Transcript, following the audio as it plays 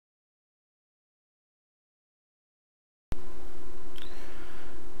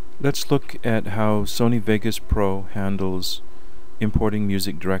Let's look at how Sony Vegas Pro handles importing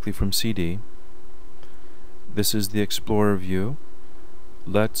music directly from CD. This is the Explorer view.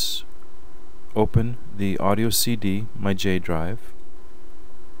 Let's open the audio CD, my J drive,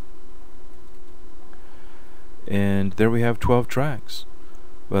 and there we have 12 tracks.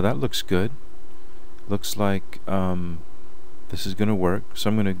 Well, that looks good. Looks like this is going to work. So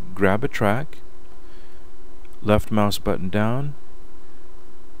I'm going to grab a track, left mouse button down,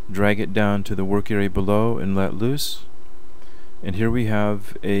 drag it down to the work area below and let loose, and here we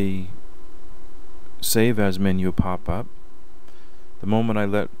have a save as menu pop up. The moment I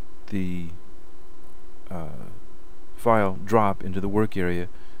let the file drop into the work area,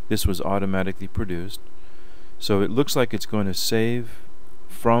 this was automatically produced. So it looks like it's going to save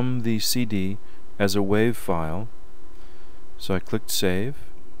from the CD as a WAV file. So I clicked save,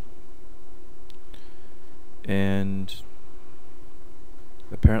 and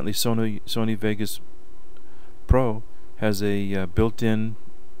apparently Sony Vegas Pro has a built-in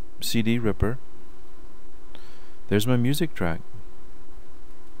CD ripper. There's my music track.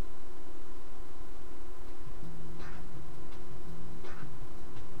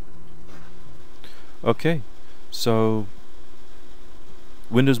 Okay, so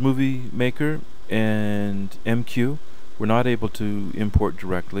Windows Movie Maker and MQ were not able to import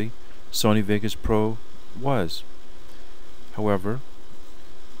directly. Sony Vegas Pro was. However,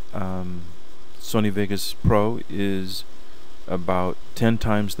 Sony Vegas Pro is about 10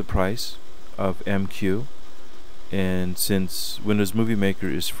 times the price of MQ, and since Windows Movie Maker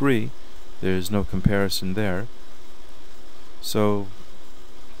is free, there's no comparison there. So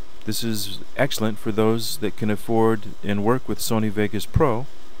this is excellent for those that can afford and work with Sony Vegas Pro.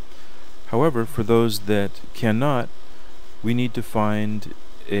 However, for those that cannot, we need to find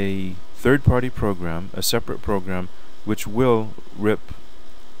a third-party program, a separate program, which will rip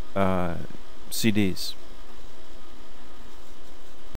CDs.